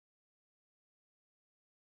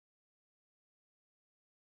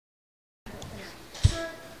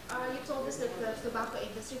that the tobacco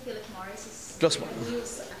industry, Philip Morris,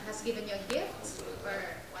 has given you a gift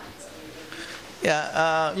or what?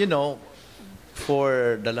 Yeah,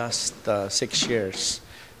 for the last 6 years,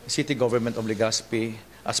 the city government of Legazpi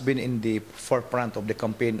has been in the forefront of the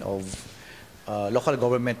campaign of local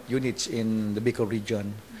government units in the Bicol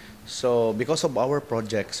region. So because of our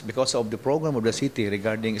projects, because of the program of the city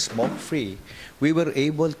regarding smoke-free, we were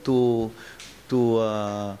able to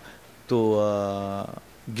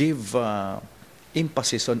give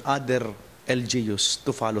emphasis on other LGUs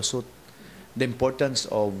to follow suit, the importance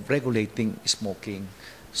of regulating smoking.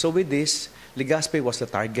 So with this, Legazpi was the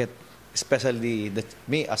target, especially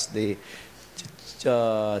me as the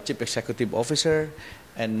Chief Executive Officer,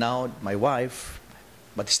 and now my wife,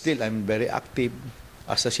 but still I'm very active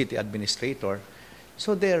as a city administrator.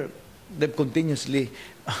 So they're continuously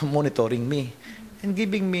monitoring me and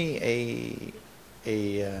giving me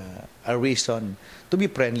a reason to be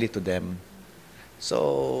friendly to them.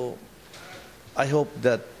 So I hope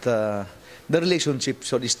that the relationship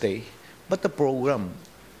should stay, but the program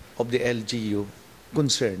of the LGU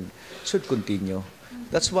concerned should continue.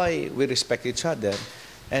 That's why we respect each other,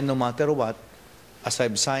 and no matter what, as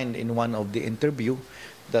I've signed in one of the interview,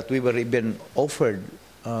 that we were even offered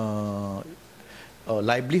a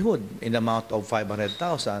livelihood in the amount of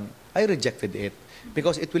 500,000, I rejected it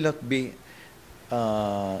because it will not be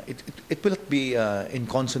it will not be in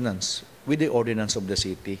consonance with the ordinance of the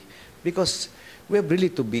city, because we have really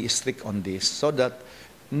to be strict on this so that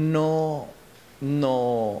no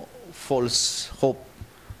false hope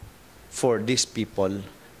for these people,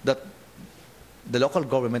 that the local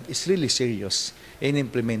government is really serious in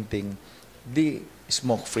implementing the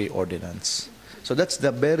smoke-free ordinance. So that's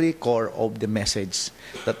the very core of the message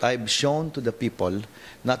that I've shown to the people,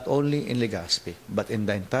 not only in Legazpi, but in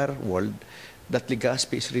the entire world, that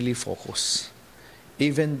Legazpi is really focused.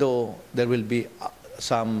 Even though there will be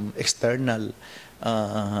some external,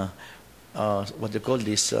 what do you call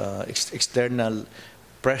this, external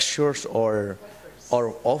pressures or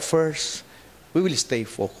offers, we will stay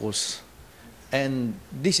focused. And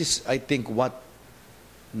this is, I think, what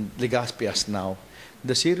Legazpi has now.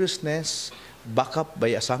 The seriousness, backed up by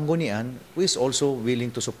a Sanggunian, who is also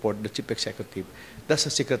willing to support the Chief Executive. That's the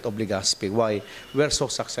secret of Legazpi, why we are so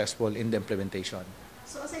successful in the implementation.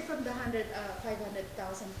 So aside from the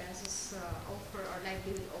 500,000 pesos offer or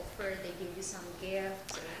livelihood offer, they give you some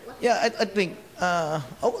gifts? Yeah, I think,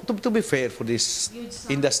 to be fair for this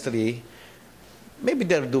industry, maybe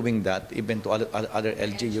they're doing that even to other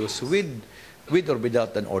LGUs with or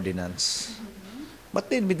without an ordinance. But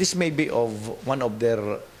then this may be of one of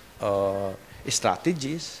their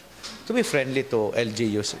strategies to be friendly to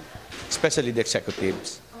LGUs, especially the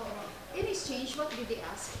executives. In exchange, what did they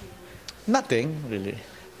ask you? Nothing, really.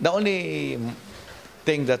 The only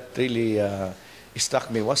thing that really struck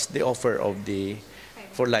me was the offer of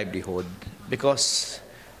for livelihood, because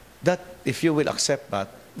that, if you will accept that,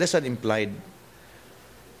 there's an implied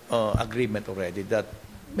agreement already that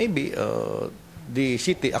maybe the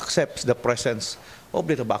city accepts the presence of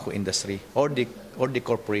the tobacco industry or the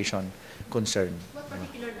corporation concerned. What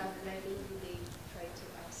particular livelihood do they try to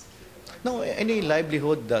ask you? No, any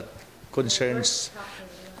livelihood that concerns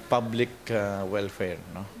public welfare.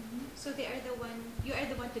 No. So you are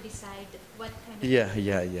the one to decide what kind of. Yeah.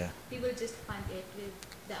 They will just fund it with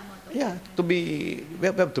the amount of. Yeah, we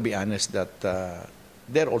have to be honest that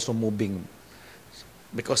they're also moving,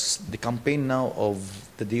 because the campaign now of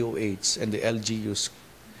the DOH and the LGUs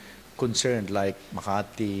concerned, like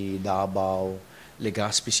Makati, Davao,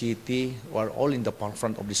 Legazpi City, who are all in the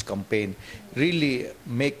forefront of this campaign, really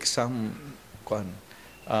make some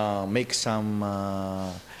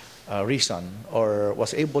reason, or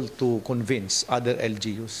was able to convince other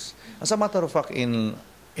LGUs. As a matter of fact, in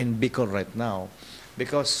Bicol right now,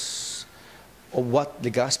 because of what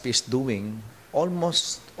Legazpi is doing,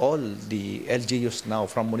 almost all the LGUs now,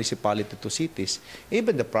 from municipality to cities,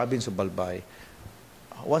 even the province of Albay,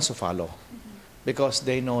 wants to follow, because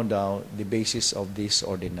they know now the basis of this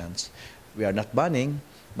ordinance. We are not banning,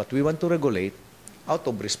 but we want to regulate out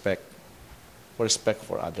of respect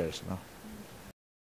for others. No?